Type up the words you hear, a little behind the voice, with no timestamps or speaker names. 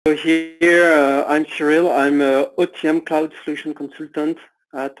So here I'm Cyrille. I'm a OTM Cloud Solution Consultant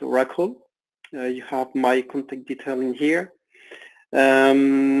at Oracle. You have my contact detail in here.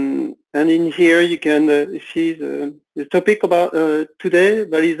 And in here you can see the topic about today,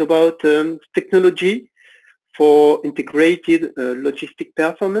 that is about technology for integrated logistic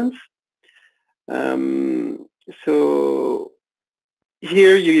performance. So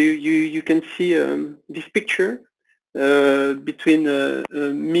here you can see this picture between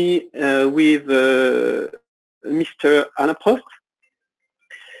me with Mr. Anna Prost.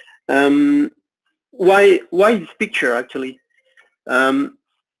 Why this picture actually?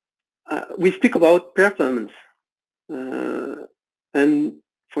 We speak about performance, and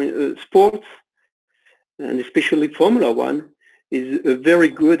for sports, and especially Formula One, is a very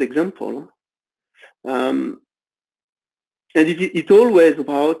good example. And it's always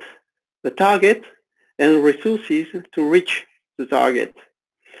about the target and resources to reach the target.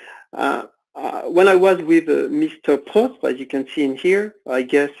 When I was with Mr. Prost, as you can see in here, I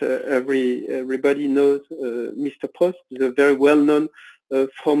guess everybody knows Mr. Prost, is a very well-known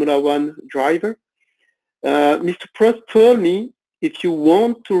Formula One driver. Mr. Prost told me, if you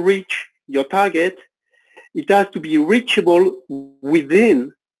want to reach your target, it has to be reachable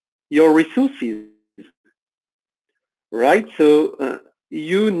within your resources, right? So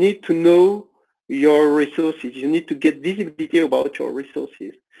you need to know your resources. You need to get visibility about your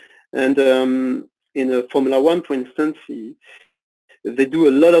resources. And in a Formula One, for instance, they do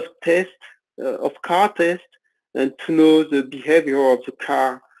a lot of tests, of car tests, and to know the behavior of the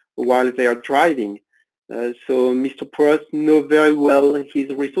car while they are driving. So Mr. Prost knows very well his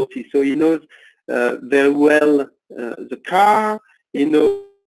resources. So he knows very well the car. He knows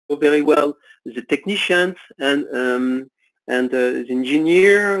very well the technicians and the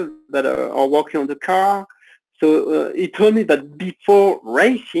engineer that are working on the car. So he told me that before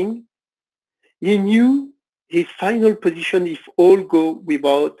racing, he knew his final position if all goes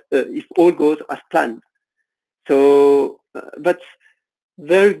as planned. So that's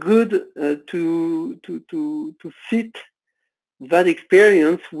very good to fit that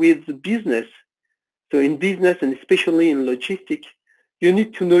experience with the business. So in business, and especially in logistics, you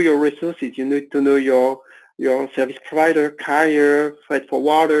need to know your resources. You need to know your service provider, carrier, freight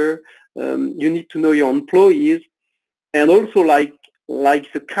forwarder. You need to know your employees, and also like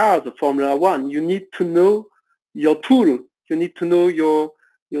the car, the Formula One, you need to know your tool. You need to know your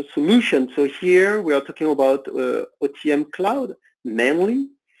solution. So here we are talking about OTM Cloud mainly,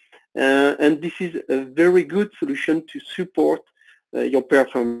 and this is a very good solution to support your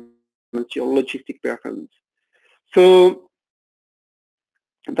performance, your logistic performance. So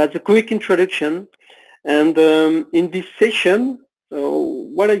that's a quick introduction. And in this session,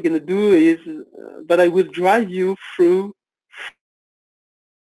 what I'm going to do is that I will drive you through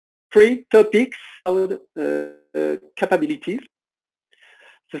 3 topics about capabilities.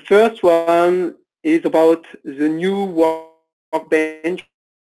 The first one is about the new workbench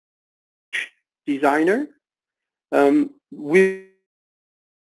designer. With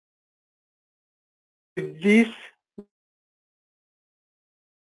this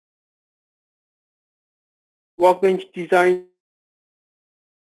workbench designer,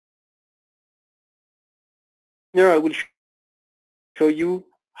 I will show you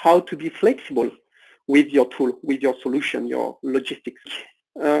how to be flexible with your tool, with your solution, your logistics.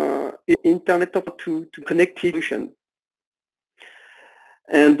 Internet to connected solution.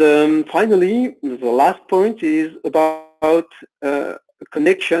 And finally, the last point is about a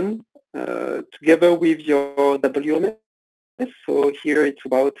connection together with your WMS. So here it's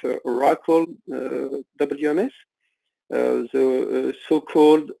about Oracle WMS, the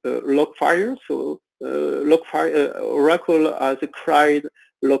so-called Logfire. So Oracle has acquired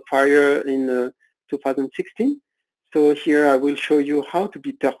Logfire in 2016. So here I will show you how to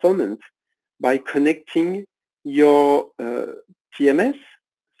be performant by connecting your TMS,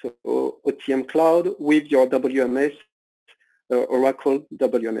 so OTM Cloud, with your WMS, Oracle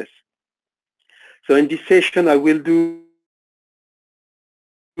WMS. So in this session I will do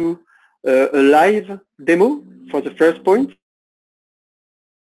a live demo for the first point.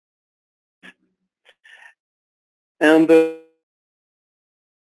 And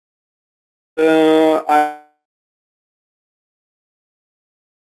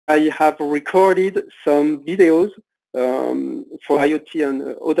I have recorded some videos for IoT and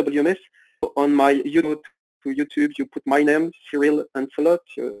OWMS on my YouTube. To YouTube, you put my name, Cyrille Ancelot.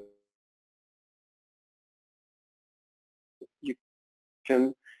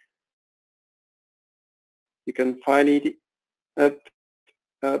 You can find it up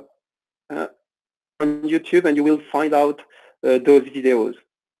on YouTube, and you will find out those videos.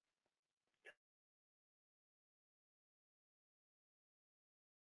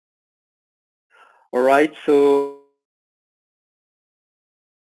 All right, so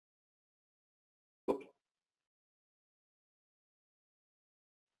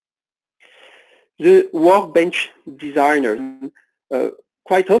the workbench designer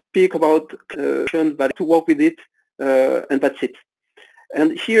quite often speak about but to work with it, and that's it.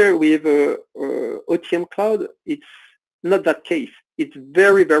 And here with OTM Cloud, it's not that case. It's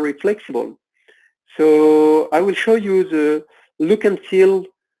very, very flexible. So I will show you the look and feel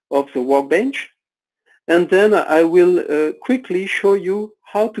of the workbench, and then I will quickly show you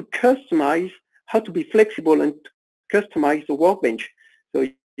how to customize, how to be flexible and customize the workbench. So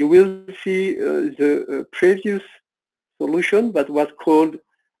you will see the previous solution that was called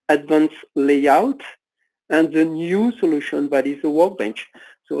advanced layout, and the new solution that is the workbench.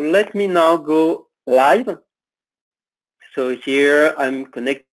 So let me now go live. So here I'm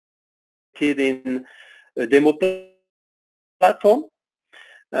connected in a demo platform.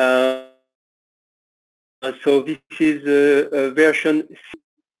 So this is a version,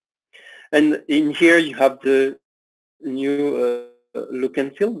 and in here you have the new look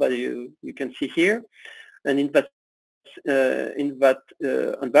and feel that you can see here. And in that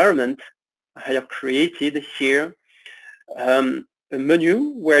environment, I have created here a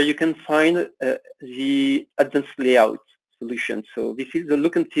menu where you can find the advanced layout solution. So this is the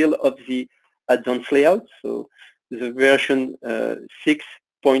look and feel of the advanced layout. So the version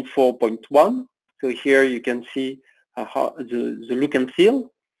 6.4.1. So here you can see how the look and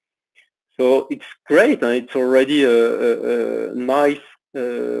feel. So it's great. It's already a nice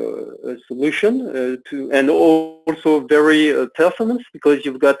solution and also very performance, because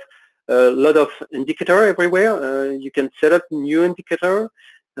you've got a lot of indicator everywhere. You can set up new indicator.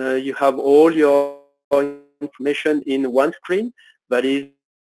 You have all your information in one screen. That is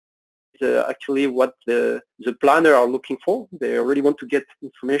actually what the planner are looking for. They really want to get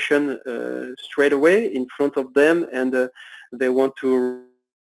information straight away in front of them, and they want to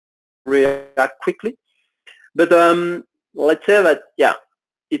react quickly. But let's say that, yeah,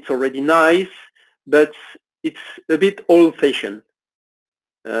 it's already nice, but it's a bit old-fashioned.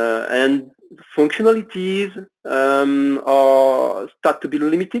 And functionalities start to be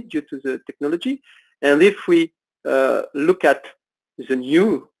limited due to the technology. And if we look at the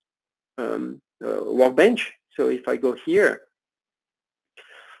new workbench, so if I go here,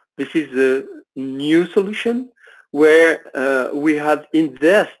 this is the new solution where we have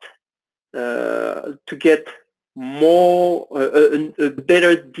invested to get more a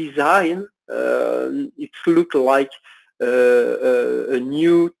better design. It looks like a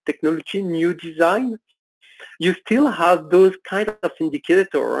new technology, new design. You still have those kind of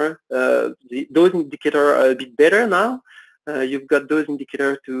indicators. Those indicators are a bit better now. You've got those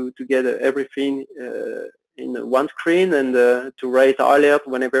indicators to get everything in one screen, and to raise alert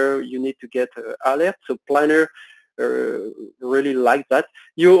whenever you need to get alert. So planner really like that.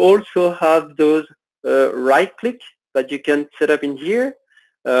 You also have those right click that you can set up in here.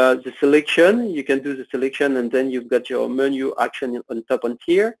 The selection, you can do the selection, and then you've got your menu action on top on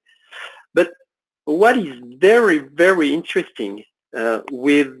here. But what is very, very interesting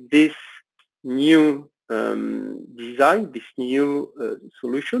with this new design, this new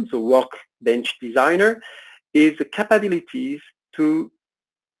solution, the workbench designer, is the capabilities to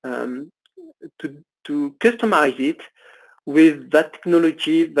customize it with that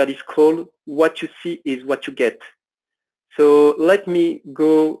technology that is called what you see is what you get. So let me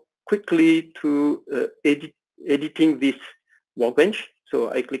go quickly to editing this workbench.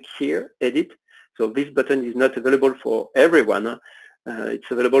 So I click here, edit. So this button is not available for everyone. It's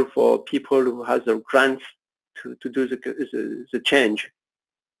available for people who have the grants to do the change.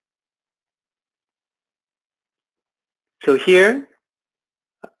 So here,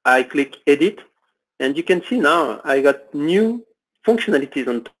 I click edit, and you can see now I got new functionalities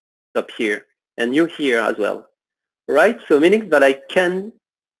on top here, and new here as well. Right? So meaning that I can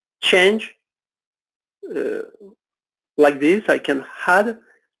change like this. I can add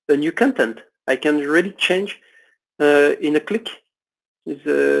a new content. I can really change in a click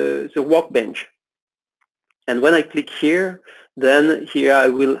the workbench. And when I click here, then here I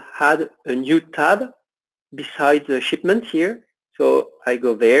will add a new tab beside the shipment here. So I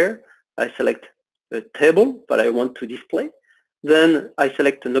go there, I select a table that I want to display. Then I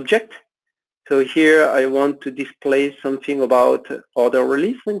select an object. So here I want to display something about order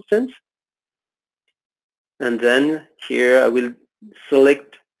release, for instance. And then here I will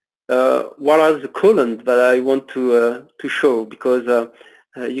select what are the columns that I want to show, because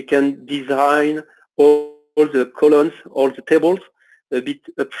you can design all the columns, all the tables a bit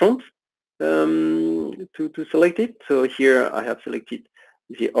upfront to select it. So here I have selected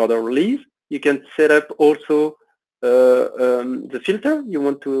the order release. you can set up also the filter you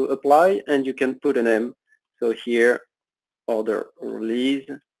want to apply, and you can put a name. So here, order release.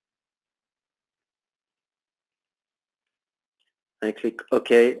 I click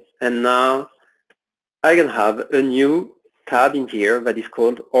OK, and now I can have a new tab in here that is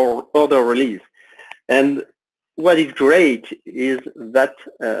called order release. And what is great is that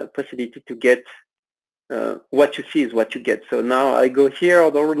possibility to get what you see is what you get. So now I go here,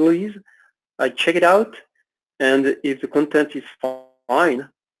 order release, I check it out, and if the content is fine,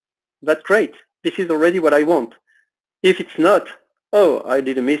 that's great. This is already what I want. If it's not, oh, I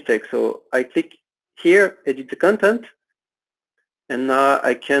did a mistake. So I click here, edit the content, and now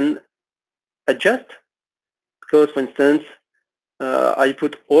I can adjust. Because, for instance, I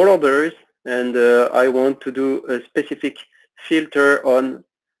put all orders, and I want to do a specific filter on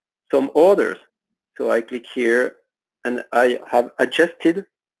some orders. So I click here, and I have adjusted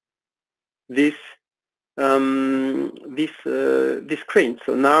this this screen.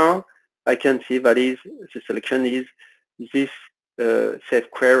 So now I can see that is the selection is this save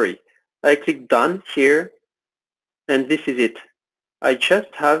query. I click done here, and this is it. I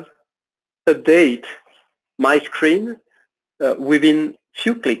just have update my screen within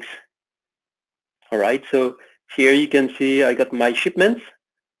few clicks. All right, so here you can see I got my shipments,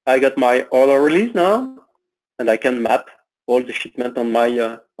 I got my order release now, and I can map all the shipment on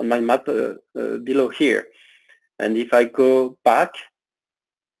my map below here. And if I go back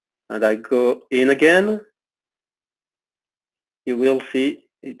and I go in again, you will see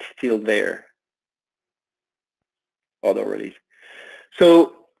it's still there, order release.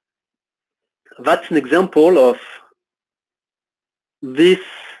 So that's an example of this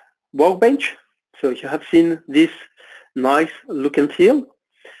workbench. So you have seen this nice look and feel,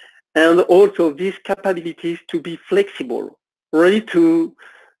 and also these capabilities to be flexible, ready to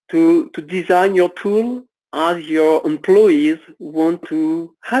design your tool as your employees want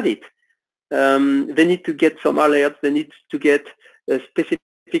to have it. They need to get some alerts, they need to get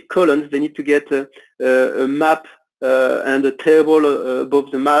specific columns, they need to get a map and a table above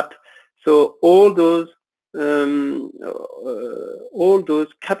the map. So all those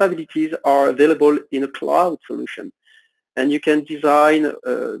capabilities are available in a cloud solution. And you can design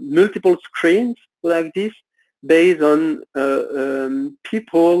multiple screens like this based on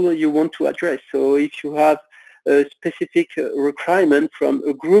people you want to address. So if you have a specific requirement from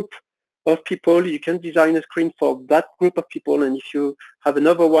a group of people, you can design a screen for that group of people, and if you have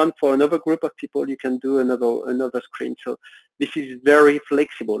another one for another group of people, you can do another screen. So this is very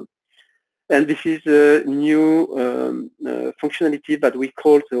flexible. And this is a new functionality that we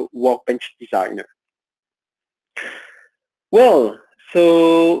call the Workbench Designer. Well,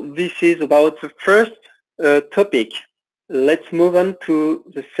 so this is about the first topic. Let's move on to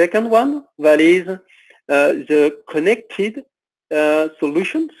the second one, that is the connected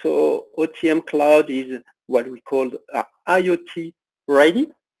solution. So OTM Cloud is what we call IoT ready.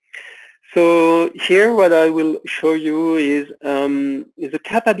 So here what I will show you is the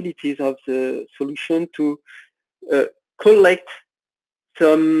capabilities of the solution to collect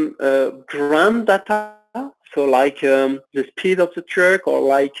some ground data, so like the speed of the truck, or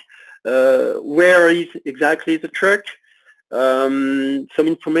like where is exactly the truck. Some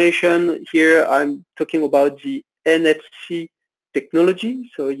information here, I'm talking about the NFC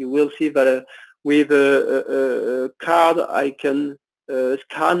technology. So you will see that with a card I can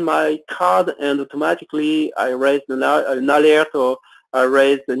scan my card, and automatically I raise an alert or I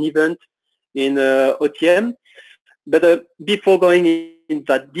raise an event in OTM. But before going in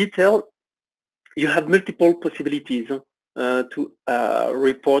that detail, you have multiple possibilities to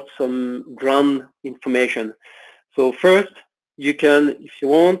report some ground information. So first, you can, if you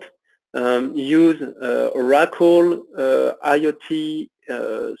want, use Oracle IoT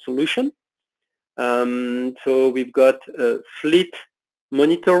solution. So we've got fleet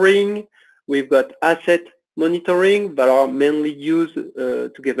monitoring, we've got asset monitoring that are mainly used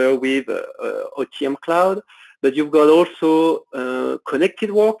together with OTM Cloud, but you've got also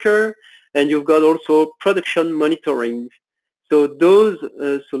connected worker, and you've got also production monitoring. So those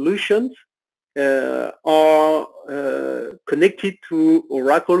solutions are connected to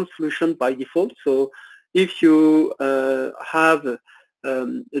Oracle solution by default. So if you have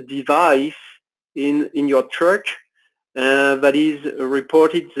a device in your truck that is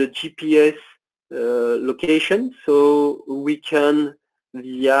reported the GPS location, so we can,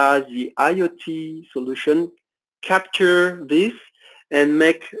 via the IoT solution, capture this and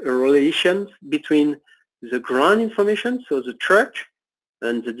make relations between the ground information, so the truck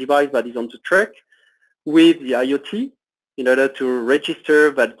and the device that is on the truck, with the IoT in order to register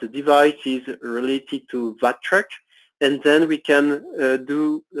that the device is related to that truck, and then we can do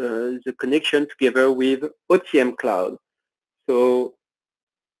the connection together with OTM cloud. So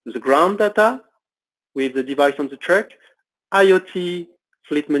the ground data with the device on the truck, IoT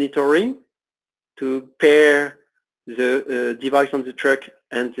fleet monitoring to pair the device on the truck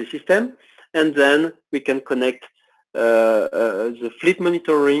and the system, and then we can connect the fleet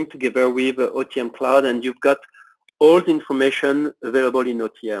monitoring together with OTM cloud, and you've got all the information available in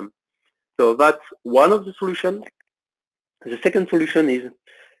OTM. So that's one of the solutions. The second solution is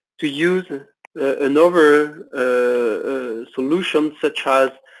to use another solution such as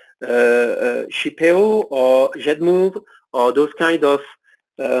Shipeo or JetMove or those kind of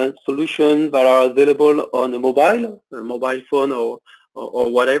solutions that are available on a mobile phone or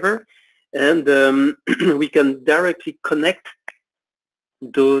whatever, and we can directly connect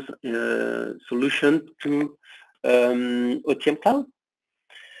those solutions to OTM cloud.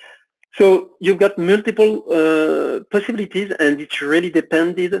 So you've got multiple possibilities, and it's really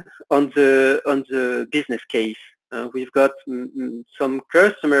depended on the business case. We've got some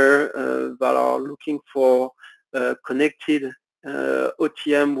customers that are looking for connected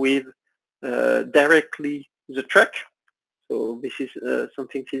OTM with directly the truck. So this is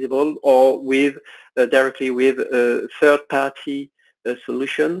something feasible, or with directly with a third-party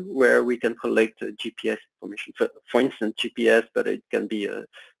solution where we can collect GPS information. For instance, GPS, but it can be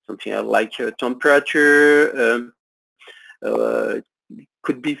something like temperature. It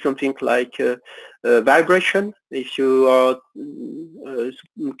could be something like vibration. If you are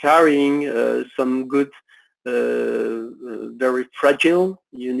carrying some goods very fragile,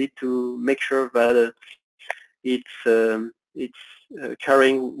 you need to make sure that it's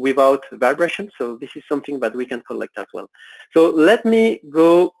carrying without vibration. So this is something that we can collect as well. So let me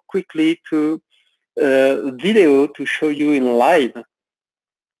go quickly to a video to show you in live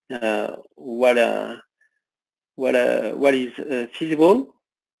what is feasible.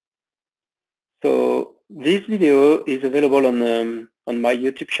 So this video is available on my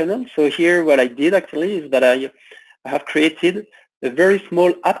YouTube channel. So here what I did actually is that I have created a very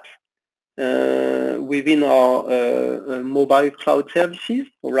small app within our mobile cloud services,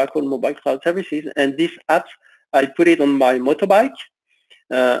 Oracle mobile cloud services, and this app I put it on my motorbike,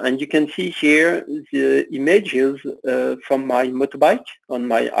 and you can see here the images from my motorbike on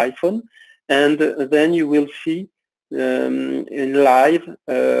my iPhone, and then you will see in live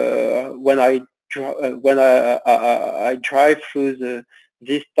when I drive through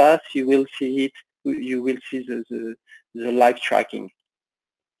this path, you will see it. You will see the live tracking.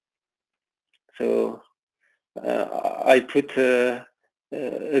 So I put a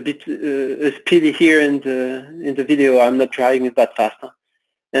bit speedy here in the video. I'm not driving it that fast.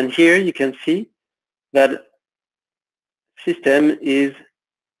 And here you can see that system is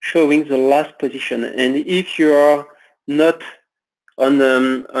showing the last position. And if you are not on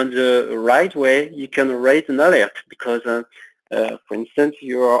the right way, you can raise an alert because, for instance,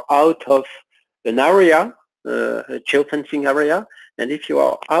 you are out of an area, a geofencing area, and if you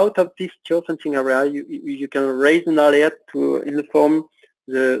are out of this geofencing area, you can raise an alert to inform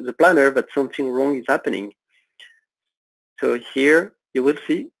the planner that something wrong is happening. So here you will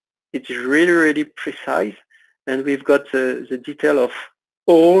see it's really precise, and we've got the detail of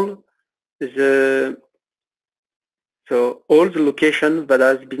all the location that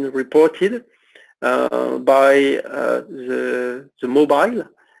has been reported by the mobile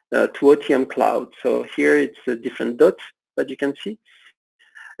to OTM cloud. So here it's different dots that you can see,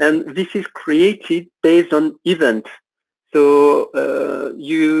 and this is created based on event. So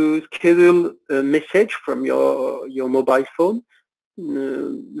you schedule a message from your mobile phone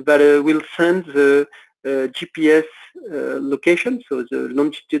that will send the GPS location, so the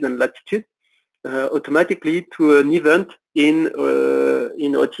longitude and latitude, automatically to an event in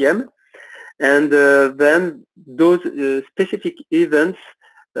OTM, and then those specific events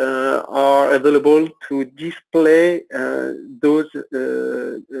are available to display those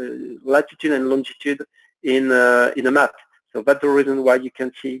latitude and longitude in a map. So that's the reason why you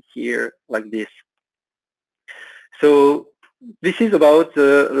can see here like this. So this is about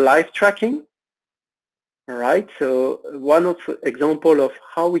live tracking. All right. So one of the example of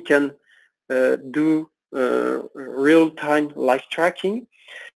how we can do real-time live tracking.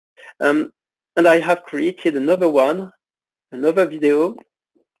 And I have created another video.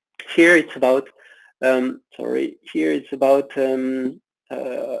 Here it's about, here it's about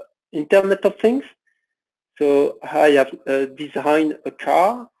Internet of Things. So I have designed a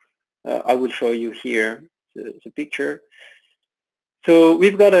car. I will show you here the picture. So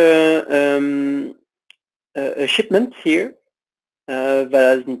we've got a a shipment here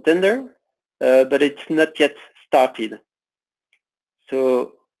that is in tender, but it's not yet started.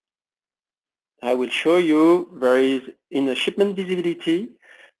 So I will show you there is, in the shipment visibility,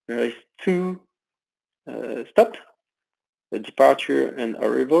 there is two stops, the departure and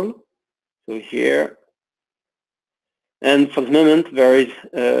arrival. So here, and for the moment there is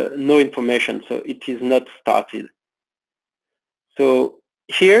no information, so it is not started. So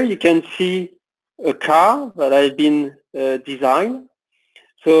here you can see a car that has been designed.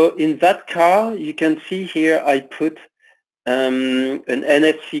 So in that car, you can see here I put an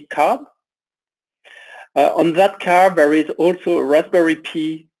NFC card. On that car, there is also a Raspberry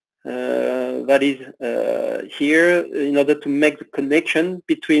Pi that is here in order to make the connection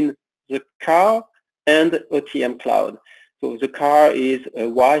between the car and OTM cloud. So the car is a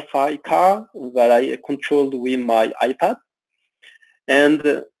Wi-Fi car that I controlled with my iPad.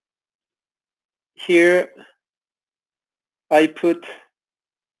 And here I put,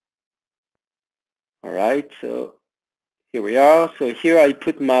 all right, so here we are. So here I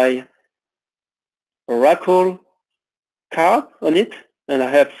put my Oracle card on it, and I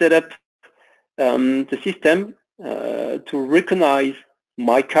have set up the system to recognize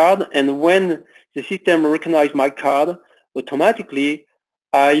my card. And when the system recognizes my card, automatically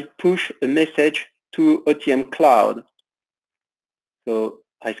I push a message to OTM cloud. So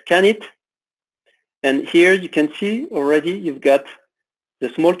I scan it, and here you can see already you've got the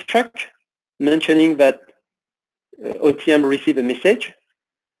small truck mentioning that OTM received a message,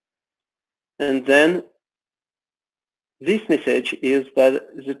 and then this message is that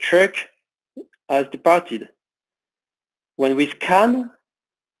the truck has departed. When we scan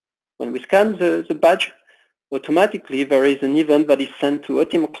the badge, automatically there is an event that is sent to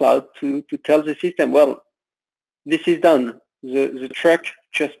OTM Cloud to tell the system, well, this is done. The truck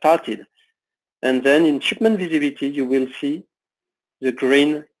just started. And then in shipment visibility, you will see the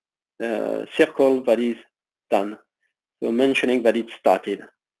green circle that is done. So mentioning that it started.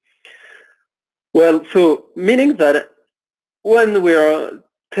 Well, so meaning that when we are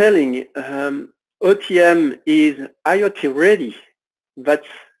telling OTM is IoT ready, that's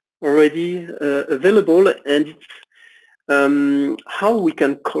already available, and it's how we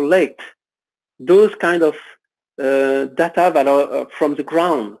can collect those kind of data that are from the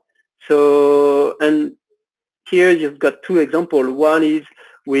ground. So, and here you've got two examples. One is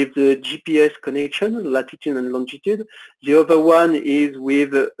with the GPS connection, latitude and longitude. The other one is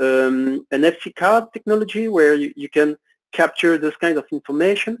with an NFC card technology, where you can capture this kind of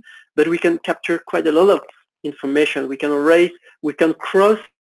information, but we can capture quite a lot of information. We can cross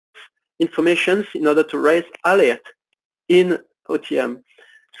informations in order to raise alert in OTM.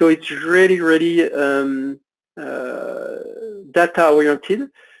 So it's really, really data-oriented.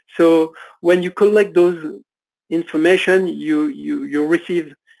 So when you collect those information, you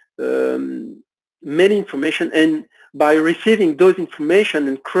receive many information, and by receiving those information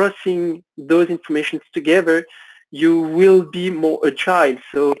and crossing those informations together, you will be more agile.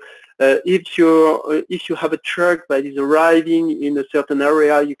 So if you have a truck that is arriving in a certain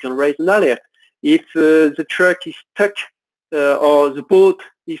area, you can raise an alert. If the truck is stuck or the boat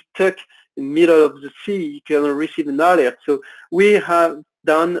is stuck in the middle of the sea, you can receive an alert. So we have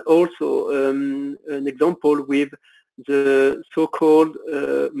done also an example with the so-called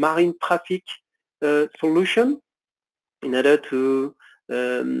marine traffic solution in order to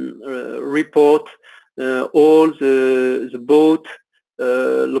report all the boat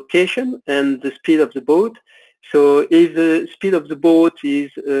location and the speed of the boat. So if the speed of the boat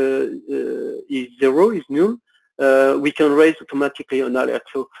is zero, is null, we can raise automatically an alert.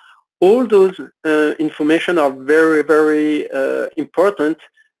 So all those information are very, very important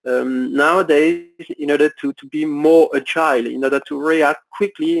nowadays in order to be more agile, in order to react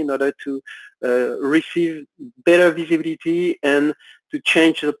quickly, in order to receive better visibility and to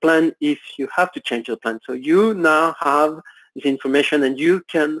change the plan if you have to change the plan. So you now have this information, and you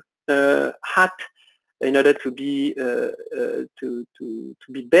can act in order to be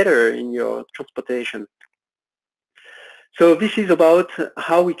better in your transportation. So this is about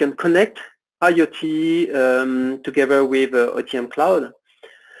how we can connect IoT together with OTM Cloud.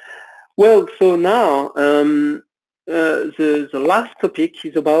 Well, so now the last topic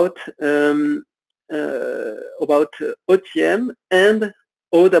is about OTM and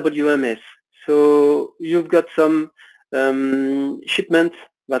OWMS. So you've got some shipments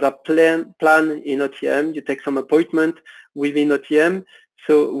that are planned in OTM. You take some appointment within OTM.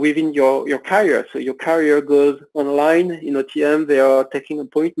 So within your carrier, so your carrier goes online in OTM, they are taking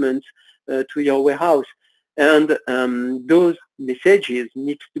appointments to your warehouse, and those messages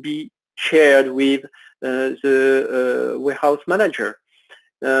need to be shared with the warehouse manager.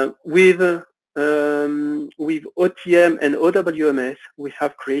 With OTM and OWMS, we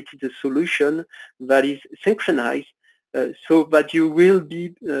have created a solution that is synchronized so that you will be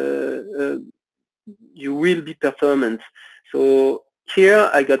performant. So here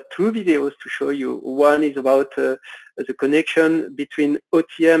I got two videos to show you. One is about the connection between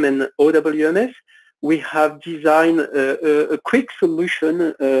OTM and OWMS. We have designed a quick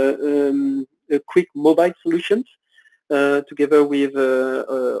solution, a quick mobile solutions together with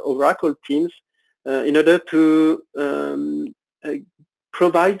Oracle teams in order to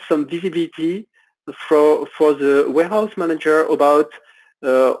provide some visibility for the warehouse manager about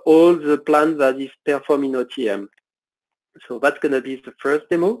all the plans that is performed in OTM. So that's going to be the first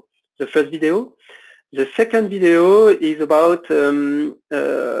demo, the first video. The second video is about the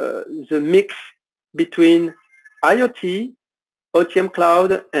mix between IoT, OTM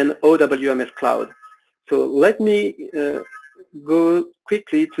Cloud, and OWMS Cloud. So let me go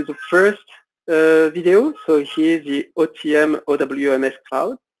quickly to the first video. So here's the OTM OWMS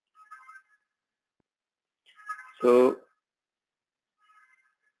Cloud. So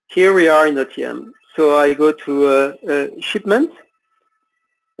here we are in OTM. So I go to shipment,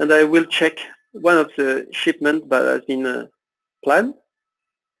 and I will check one of the shipments that has been planned.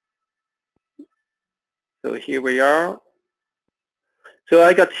 So here we are. So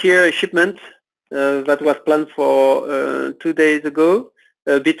I got here a shipment that was planned for 2 days ago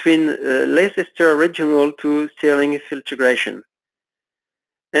between Leicester Regional to Stirling Filtration.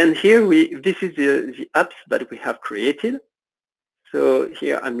 And here this is the apps that we have created. So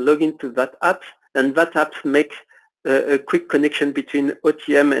here I'm logging to that app, and that app makes a quick connection between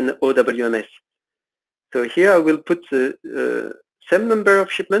OTM and OWMS. So here I will put the same number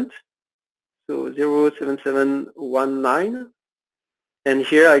of shipment, so 07719. And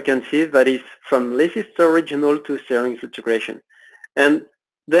here I can see that is from Leicester Regional to Stirling Filtration. And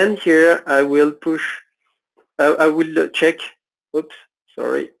then here I will push, I will check, oops,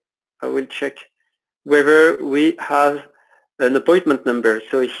 sorry, I will check whether we have an appointment number.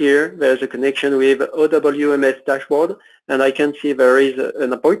 So here there's a connection with OWMS dashboard, and I can see there is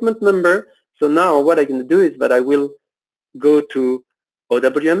an appointment number. So now what I can do is that I will go to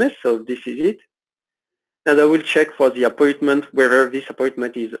OWMS, so this is it, and I will check for the appointment whether this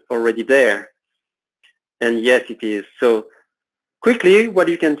appointment is already there. And yes, it is. So quickly, what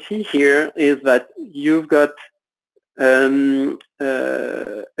you can see here is that you've got a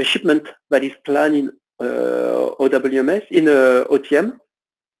shipment that is planned in OWMS, in OTM.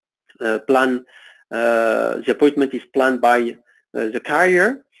 The appointment is planned by the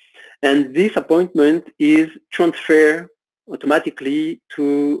carrier, and this appointment is transferred automatically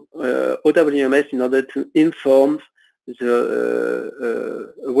to OWMS in order to inform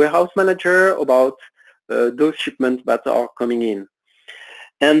the warehouse manager about those shipments that are coming in.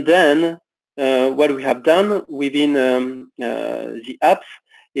 And then what we have done within the apps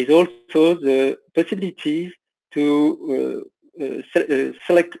is also the possibility to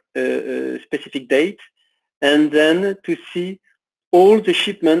select a specific date and then to see all the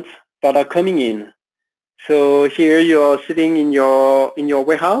shipments that are coming in. So here you are sitting in your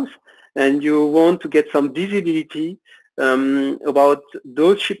warehouse, and you want to get some visibility about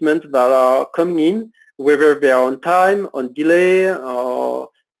those shipments that are coming in, whether they are on time, on delay,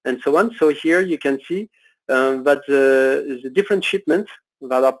 and so on. So here you can see that the different shipments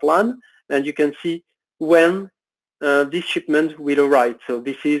that are planned, and you can see when this shipment will arrive. So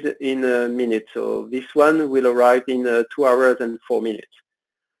this is in a minute. So this one will arrive in 2 hours and 4 minutes.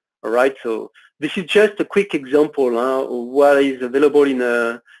 All right, so this is just a quick example of what is available in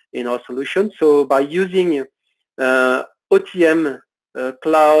our solution. So by using OTM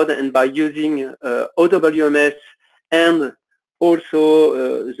Cloud and by using OWMS and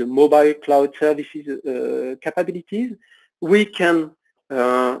also the mobile cloud services capabilities, we can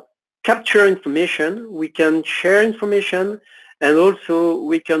capture information, we can share information, and also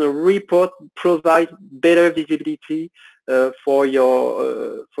we can provide better visibility for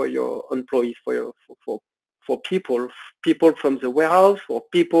your employees, for people from the warehouse, for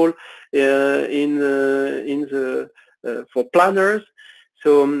people for planners.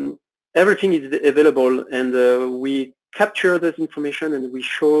 So everything is available, and we capture this information and we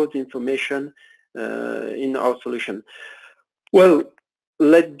show the information in our solution. Well,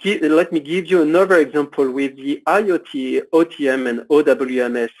 let me give you another example with the IoT, OTM, and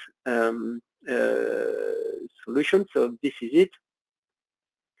OWMS solution. So this is it.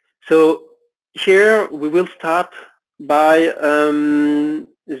 So here we will start by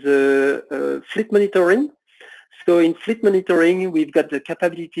the fleet monitoring. So in fleet monitoring, we've got the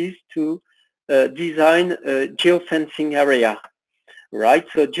capabilities to design a geofencing area. Right,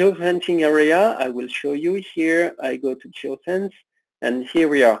 so geofencing area, I will show you here. I go to geofence, and here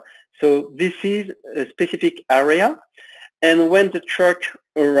we are. So this is a specific area, and when the truck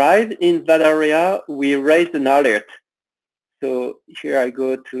arrives in that area, we raise an alert. So here I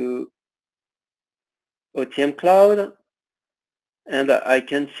go to OTM Cloud, and I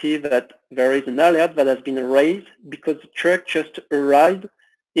can see that there is an alert that has been raised because the truck just arrived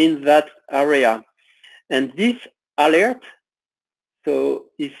in that area. And this alert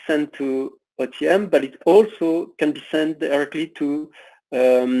is sent to OTM, but it also can be sent directly to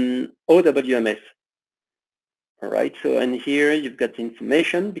OWMS. All right, so and here you've got the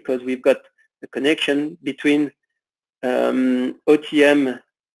information because we've got a connection between OTM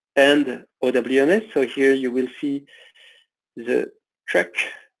and OWMS. So here you will see the track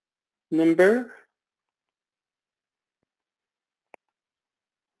number.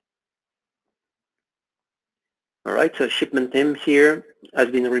 All right, so shipment name here has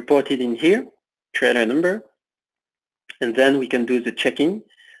been reported in here, trailer number. And then we can do the checking.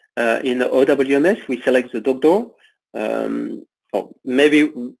 In the OWMS, we select the dock door. Or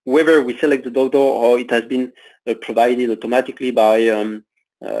maybe whether we select the dock door or it has been provided automatically by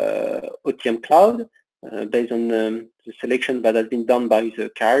OTM Cloud based on the selection that has been done by the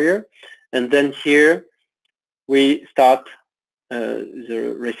carrier. And then here we start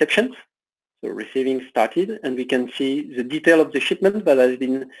the receptions. So receiving started, and we can see the detail of the shipment that has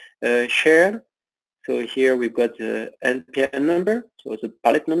been shared. So here we've got the LPN number, so the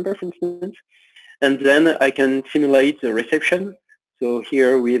pallet number, for instance. And then I can simulate the reception. So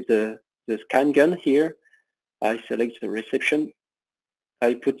here with the scan gun here, I select the reception.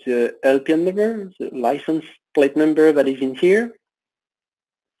 I put the LPN number, the license plate number that is in here.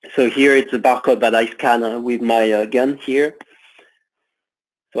 So here it's the barcode that I scan with my gun here.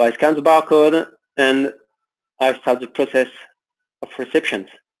 So I scan the barcode and I start the process of receptions.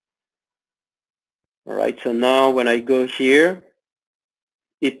 All right, so now when I go here,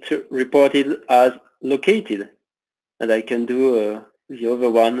 it's reported as located. And I can do the other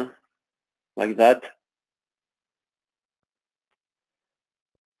one like that.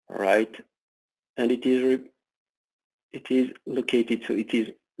 All right, and it is located, so it is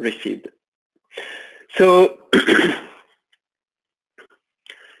received. So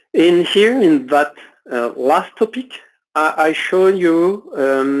in that last topic, I show you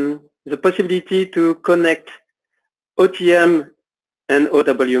the possibility to connect OTM and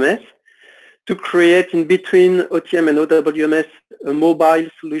OWMS to create in between OTM and OWMS a mobile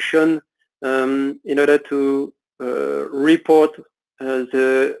solution in order to report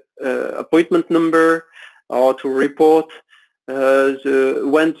the appointment number or to report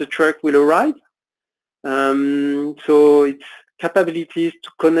when the truck will arrive. So it's capabilities to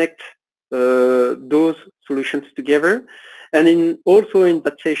connect those solutions together. And also in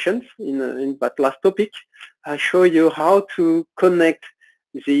that session, in that last topic, I show you how to connect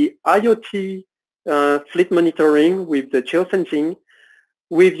the IoT fleet monitoring with the geofencing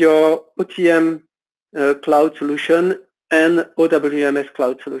with your OTM cloud solution and OWMS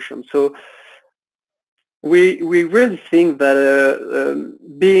cloud solution. So we really think that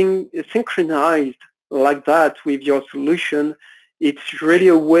being synchronized like that with your solution, it's really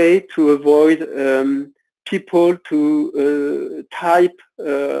a way to avoid people to type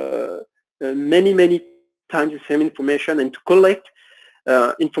many times the same information and to collect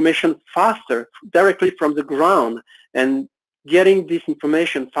information faster directly from the ground. And getting this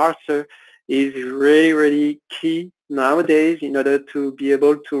information faster is really key nowadays in order to be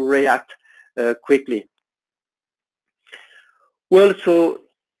able to react quickly. Well, so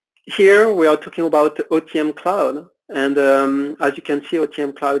here we are talking about OTM Cloud, and as you can see,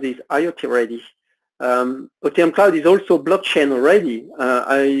 OTM Cloud is IoT ready. OTM Cloud is also blockchain ready.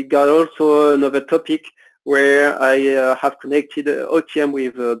 I got also another topic where I have connected OTM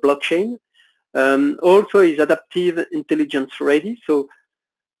with blockchain. Also is adaptive intelligence ready. So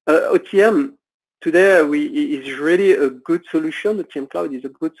OTM today is really a good solution. OTM Cloud is a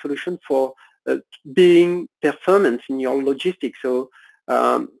good solution for being performance in your logistics. So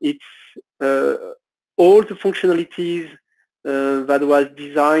it's all the functionalities that was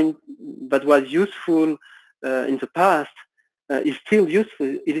designed, that was useful in the past is still useful.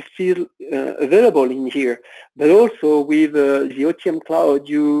 It is still available in here. But also with the OTM Cloud,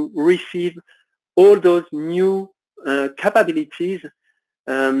 you receive all those new capabilities,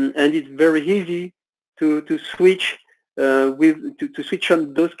 and it's very easy to switch to switch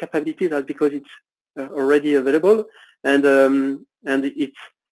on those capabilities because it's already available, and it's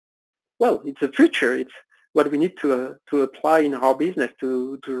the future. what we need to apply in our business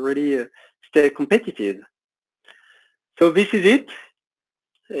to really stay competitive. So this is it.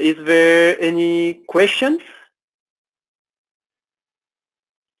 Is there any questions?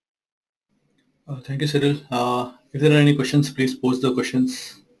 Thank you, Cyrille. If there are any questions, please post the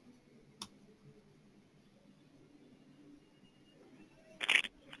questions.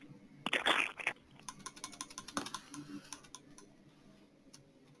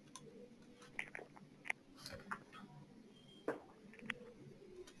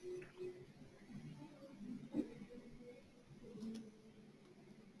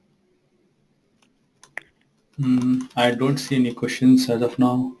 I don't see any questions as of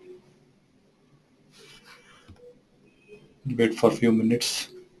now. Wait for a few minutes.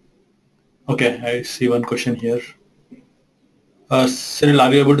 Okay, I see one question here. Cyrille,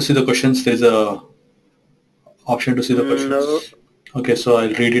 are you able to see the questions? There's a option to see the questions. No. Okay, so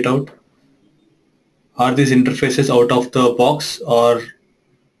I'll read it out. Are these interfaces out of the box, or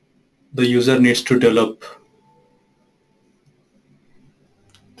the user needs to develop?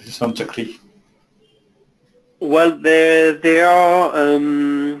 This is from Chakri. Well, there are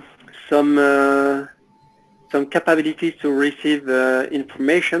some capabilities to receive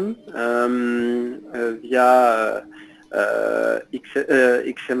information via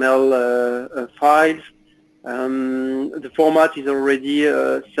XML files. The format is already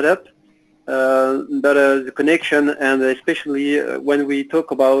set up, but the connection, and especially when we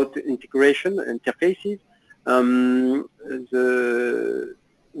talk about integration interfaces,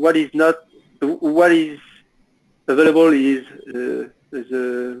 what is available is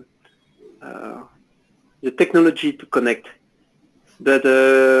the technology to connect. But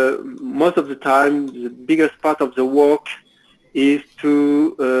most of the time, the biggest part of the work is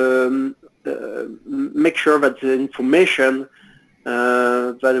to make sure that the information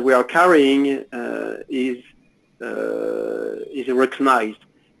that we are carrying is recognized.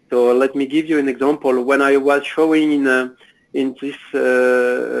 So let me give you an example. When I was showing in this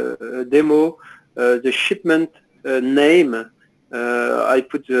demo the shipment name, I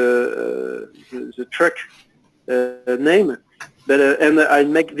put the truck name, but and I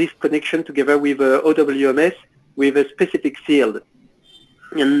make this connection together with OWMS with a specific field,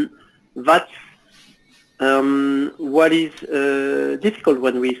 and that's what is difficult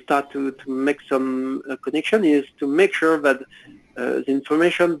when we start to make some connection, is to make sure that the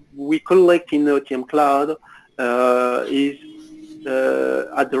information we collect in OTM Cloud is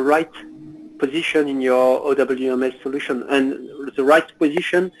at the right position in your OWMS solution. And the right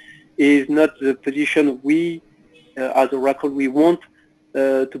position is not the position we, as Oracle, we want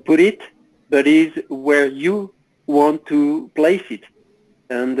to put it, but is where you want to place it.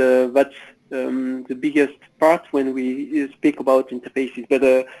 And that's the biggest part when we speak about interfaces. But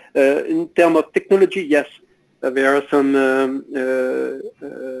in terms of technology, yes, there are some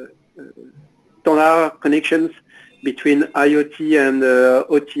standard connections between IoT and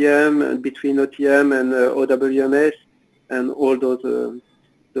OTM, and between OTM and OWMS, and all those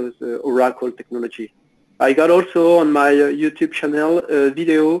Oracle technology. I got also on my YouTube channel a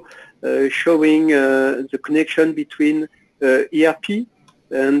video showing the connection between ERP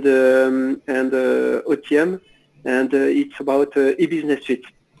and OTM, and it's about e-business suite.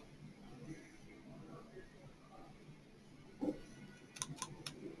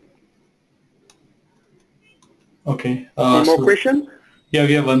 Okay. Any more questions? Yeah,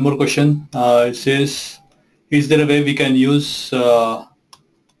 we have one more question. It says, is there a way we can use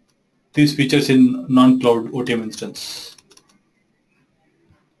these features in non-cloud OTM instance?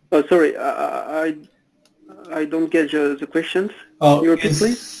 Oh, sorry, I don't get the questions. Can you repeat,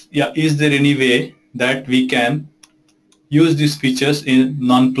 please? Yeah, is there any way that we can use these features in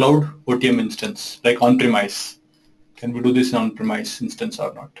non-cloud OTM instance, like on-premise? Can we do this in on-premise instance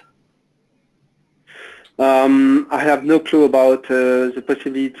or not? I have no clue about the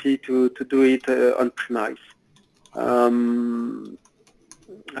possibility to do it on-premise.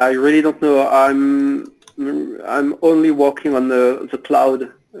 I really don't know. I'm only working on the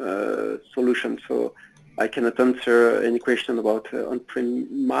cloud solution, so I cannot answer any question about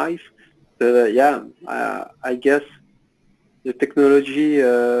on-premise. But yeah, I guess the technology,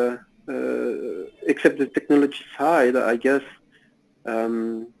 except the technology side, I guess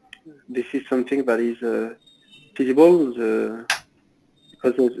this is something that is feasible,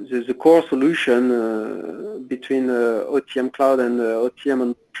 because the core solution between OTM Cloud and OTM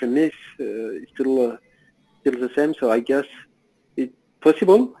on-premise is still the same. So I guess it's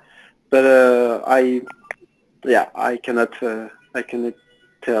possible, but I cannot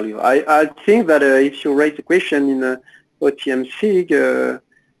tell you. I think that if you raise a question in OTM SIG,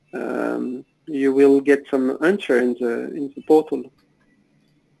 you will get some answer in the portal.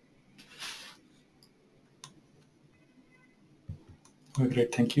 Oh,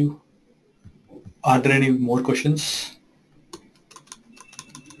 great, thank you. Are there any more questions?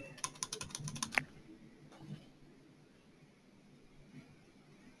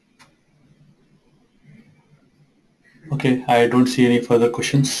 Okay, I don't see any further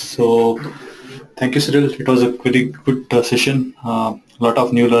questions. So thank you, Cyrille. It was a very good session. A lot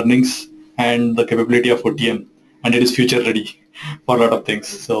of new learnings and the capability of OTM, and it is future ready for a lot of things.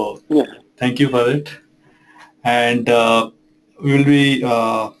 So yeah. Thank you for it. And we will be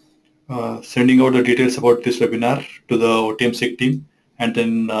sending out the details about this webinar to the OTM SIG team, and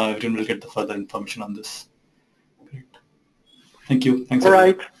then everyone will get the further information on this. Great. Thank you. Thanks. All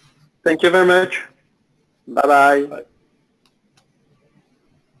right. Thank you very much. Bye-bye. Bye.